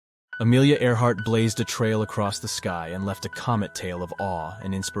Amelia Earhart blazed a trail across the sky and left a comet tail of awe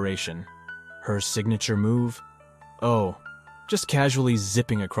and inspiration. Her signature move? Oh, just casually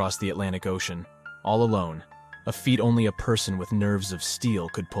zipping across the Atlantic Ocean, all alone, a feat only a person with nerves of steel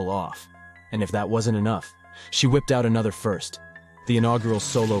could pull off. And if that wasn't enough, she whipped out another first, the inaugural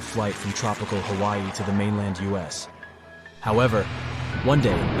solo flight from tropical Hawaii to the mainland US. However, one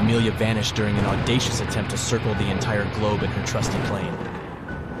day, Amelia vanished during an audacious attempt to circle the entire globe in her trusty plane.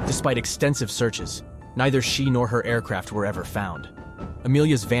 Despite extensive searches, neither she nor her aircraft were ever found.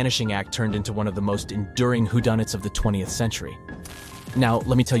 Amelia's vanishing act turned into one of the most enduring whodunits of the 20th century. Now,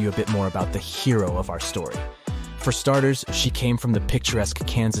 let me tell you a bit more about the hero of our story. For starters, she came from the picturesque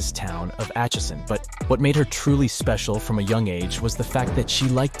Kansas town of Atchison, but what made her truly special from a young age was the fact that she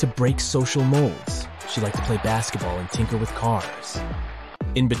liked to break social molds. She liked to play basketball and tinker with cars.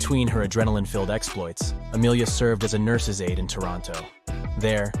 In between her adrenaline-filled exploits, Amelia served as a nurse's aide in Toronto.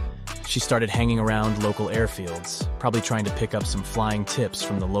 There, she started hanging around local airfields, probably trying to pick up some flying tips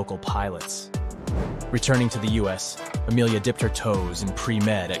from the local pilots. Returning to the US, Amelia dipped her toes in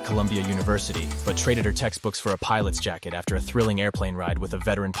pre-med at Columbia University, but traded her textbooks for a pilot's jacket after a thrilling airplane ride with a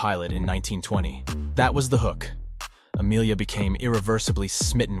veteran pilot in 1920. That was the hook. Amelia became irreversibly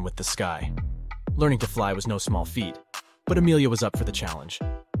smitten with the sky. Learning to fly was no small feat, but Amelia was up for the challenge.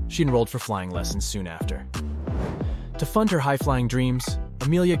 She enrolled for flying lessons soon after. To fund her high-flying dreams,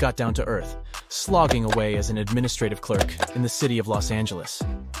 Amelia got down to earth, slogging away as an administrative clerk in the city of Los Angeles.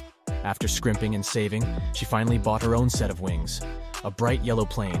 After scrimping and saving, she finally bought her own set of wings, a bright yellow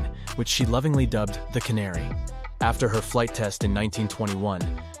plane, which she lovingly dubbed the Canary. After her flight test in 1921,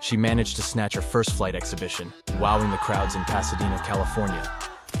 she managed to snatch her first flight exhibition, wowing the crowds in Pasadena, California.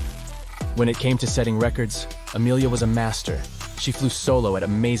 When it came to setting records, Amelia was a master. She flew solo at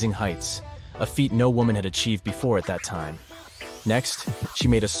amazing heights, a feat no woman had achieved before at that time. Next, she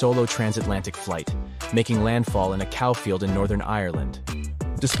made a solo transatlantic flight, making landfall in a cow field in Northern Ireland.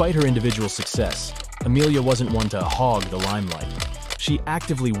 Despite her individual success, Amelia wasn't one to hog the limelight. She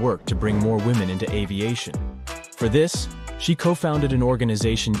actively worked to bring more women into aviation. For this, she co-founded an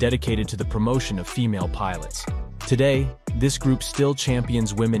organization dedicated to the promotion of female pilots. Today, this group still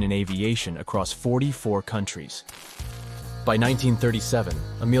champions women in aviation across 44 countries. By 1937,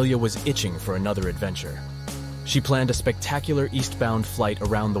 Amelia was itching for another adventure. She planned a spectacular eastbound flight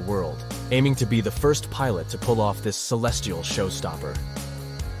around the world, aiming to be the first pilot to pull off this celestial showstopper.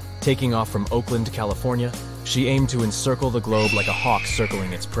 Taking off from Oakland, California, she aimed to encircle the globe like a hawk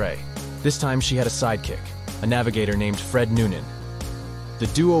circling its prey. This time she had a sidekick, a navigator named Fred Noonan. The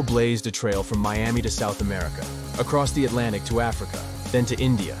duo blazed a trail from Miami to South America, across the Atlantic to Africa, then to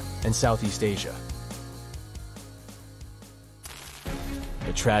India and Southeast Asia.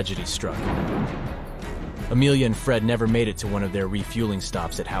 The tragedy struck. Amelia and Fred never made it to one of their refueling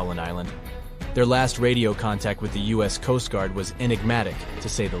stops at Howland Island. Their last radio contact with the U.S. Coast Guard was enigmatic, to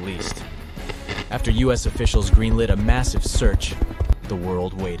say the least. After U.S. officials greenlit a massive search, the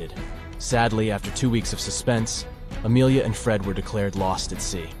world waited. Sadly, after 2 weeks of suspense, Amelia and Fred were declared lost at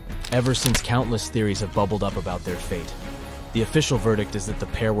sea. Ever since, countless theories have bubbled up about their fate. The official verdict is that the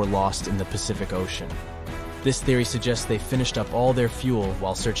pair were lost in the Pacific Ocean. This theory suggests they finished up all their fuel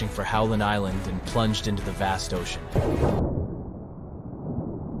while searching for Howland Island and plunged into the vast ocean.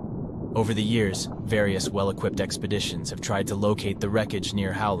 Over the years, various well-equipped expeditions have tried to locate the wreckage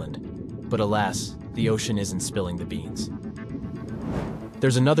near Howland, but alas, the ocean isn't spilling the beans.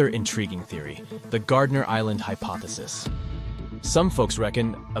 There's another intriguing theory, the Gardner Island hypothesis. Some folks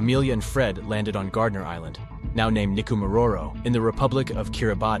reckon Amelia and Fred landed on Gardner Island, now named Nikumaroro, in the Republic of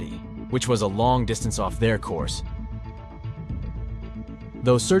Kiribati, which was a long distance off their course.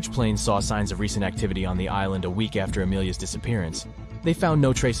 Though search planes saw signs of recent activity on the island a week after Amelia's disappearance, they found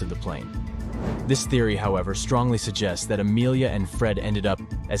no trace of the plane. This theory, however, strongly suggests that Amelia and Fred ended up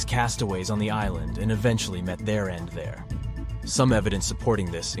as castaways on the island and eventually met their end there. Some evidence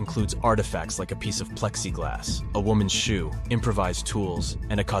supporting this includes artifacts like a piece of plexiglass, a woman's shoe, improvised tools,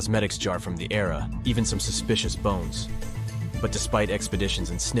 and a cosmetics jar from the era, even some suspicious bones. But despite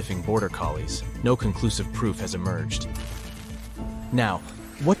expeditions and sniffing border collies, no conclusive proof has emerged. Now,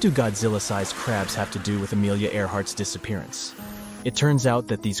 what do Godzilla-sized crabs have to do with Amelia Earhart's disappearance? It turns out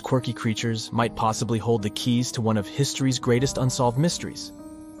that these quirky creatures might possibly hold the keys to one of history's greatest unsolved mysteries.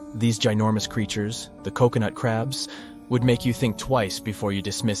 These ginormous creatures, the coconut crabs, would make you think twice before you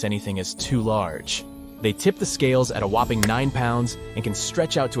dismiss anything as too large. They tip the scales at a whopping 9 pounds and can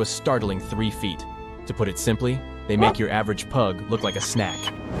stretch out to a startling 3 feet. To put it simply, they make your average pug look like a snack.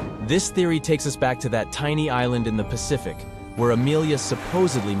 This theory takes us back to that tiny island in the Pacific, where Amelia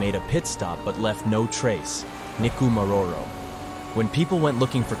supposedly made a pit stop but left no trace, Nikumaroro. When people went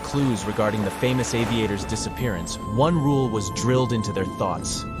looking for clues regarding the famous aviator's disappearance, one rule was drilled into their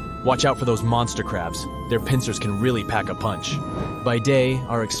thoughts. Watch out for those monster crabs. Their pincers can really pack a punch. By day,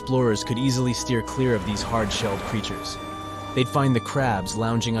 our explorers could easily steer clear of these hard-shelled creatures. They'd find the crabs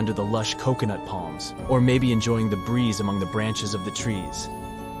lounging under the lush coconut palms, or maybe enjoying the breeze among the branches of the trees.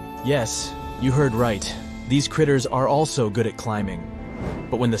 Yes, you heard right. These critters are also good at climbing.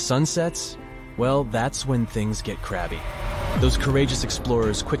 But when the sun sets, well, that's when things get crabby. Those courageous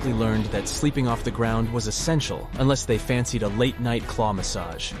explorers quickly learned that sleeping off the ground was essential unless they fancied a late-night claw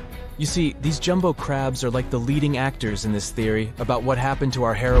massage. You see, these jumbo crabs are like the leading actors in this theory about what happened to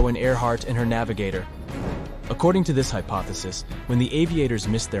our heroine Earhart and her navigator. According to this hypothesis, when the aviators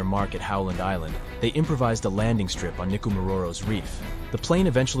missed their mark at Howland Island, they improvised a landing strip on Nikumaroro's reef. The plane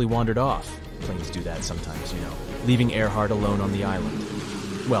eventually wandered off. Planes do that sometimes, you know, leaving Earhart alone on the island.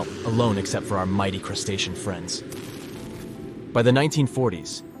 Well, alone except for our mighty crustacean friends. By the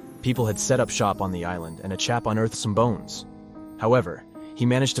 1940s, people had set up shop on the island and a chap unearthed some bones. However, he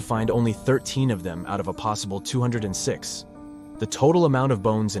managed to find only 13 of them out of a possible 206, the total amount of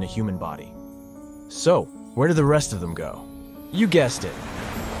bones in a human body. So, where did the rest of them go? You guessed it.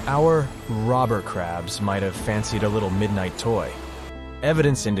 Our robber crabs might have fancied a little midnight toy.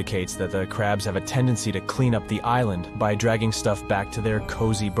 Evidence indicates that the crabs have a tendency to clean up the island by dragging stuff back to their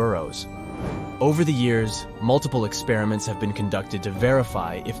cozy burrows. Over the years, multiple experiments have been conducted to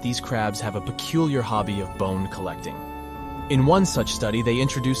verify if these crabs have a peculiar hobby of bone collecting. In one such study, they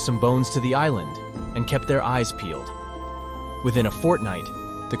introduced some bones to the island and kept their eyes peeled. Within a fortnight,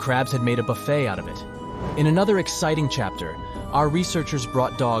 the crabs had made a buffet out of it. In another exciting chapter, our researchers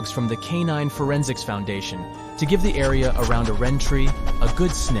brought dogs from the Canine Forensics Foundation to give the area around a wren tree a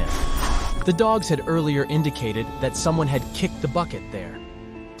good sniff. The dogs had earlier indicated that someone had kicked the bucket there.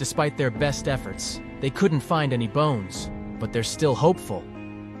 Despite their best efforts, they couldn't find any bones, but they're still hopeful.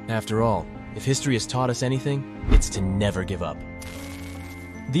 After all, if history has taught us anything, it's to never give up.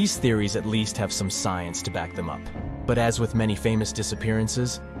 These theories at least have some science to back them up. But as with many famous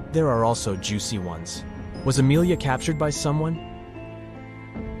disappearances, there are also juicy ones. Was Amelia captured by someone?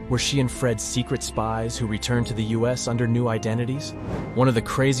 Were she and Fred secret spies who returned to the US under new identities? One of the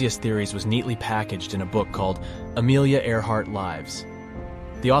craziest theories was neatly packaged in a book called Amelia Earhart Lives.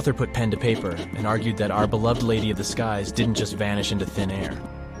 The author put pen to paper and argued that our beloved Lady of the Skies didn't just vanish into thin air.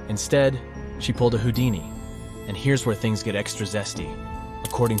 Instead, she pulled a Houdini. And here's where things get extra zesty.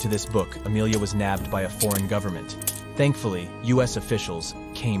 According to this book, Amelia was nabbed by a foreign government. Thankfully, US officials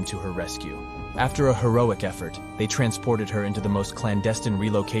came to her rescue. After a heroic effort, they transported her into the most clandestine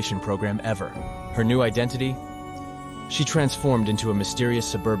relocation program ever. Her new identity? She transformed into a mysterious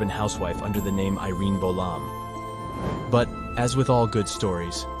suburban housewife under the name Irene Bolam. But, as with all good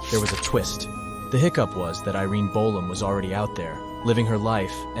stories, there was a twist. The hiccup was that Irene Bolam was already out there, living her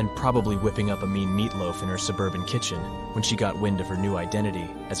life and probably whipping up a mean meatloaf in her suburban kitchen when she got wind of her new identity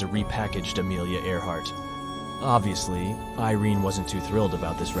as a repackaged Amelia Earhart. Obviously, Irene wasn't too thrilled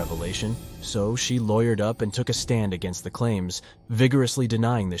about this revelation, so she lawyered up and took a stand against the claims, vigorously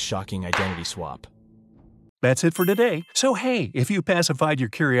denying this shocking identity swap. That's it for today. So hey, if you pacified your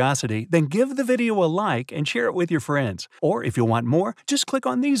curiosity, then give the video a like and share it with your friends. Or if you want more, just click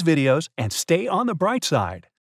on these videos and stay on the bright side.